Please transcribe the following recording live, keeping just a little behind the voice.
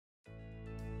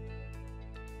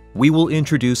We will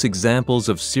introduce examples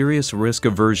of serious risk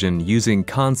aversion using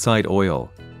ConSite Oil.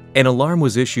 An alarm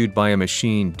was issued by a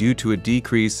machine due to a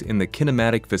decrease in the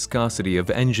kinematic viscosity of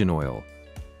engine oil.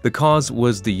 The cause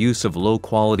was the use of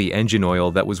low-quality engine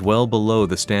oil that was well below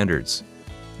the standards.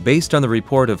 Based on the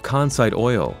report of ConSite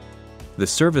Oil, the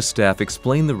service staff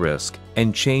explained the risk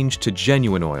and changed to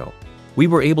genuine oil. We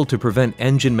were able to prevent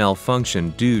engine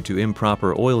malfunction due to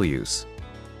improper oil use.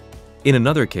 In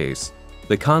another case,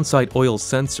 the ConSite oil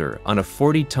sensor on a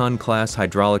 40-ton class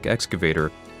hydraulic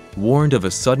excavator warned of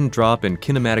a sudden drop in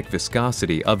kinematic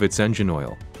viscosity of its engine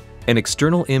oil. An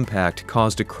external impact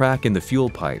caused a crack in the fuel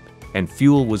pipe, and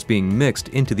fuel was being mixed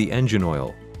into the engine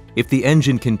oil. If the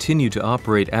engine continued to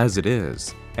operate as it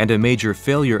is, and a major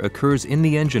failure occurs in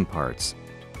the engine parts,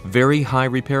 very high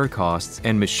repair costs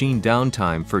and machine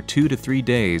downtime for 2 to 3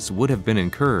 days would have been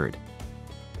incurred.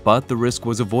 But the risk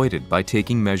was avoided by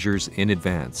taking measures in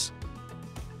advance.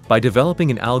 By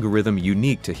developing an algorithm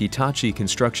unique to Hitachi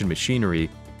Construction Machinery,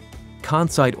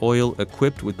 ConSite Oil,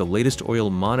 equipped with the latest oil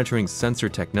monitoring sensor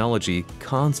technology,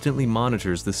 constantly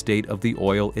monitors the state of the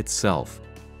oil itself,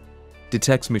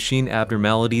 detects machine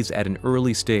abnormalities at an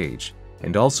early stage,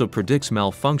 and also predicts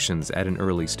malfunctions at an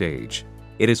early stage.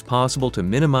 It is possible to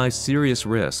minimize serious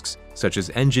risks, such as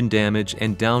engine damage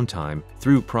and downtime,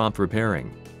 through prompt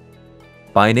repairing.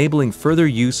 By enabling further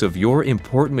use of your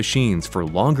important machines for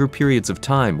longer periods of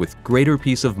time with greater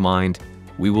peace of mind,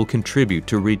 we will contribute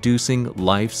to reducing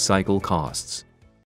life cycle costs.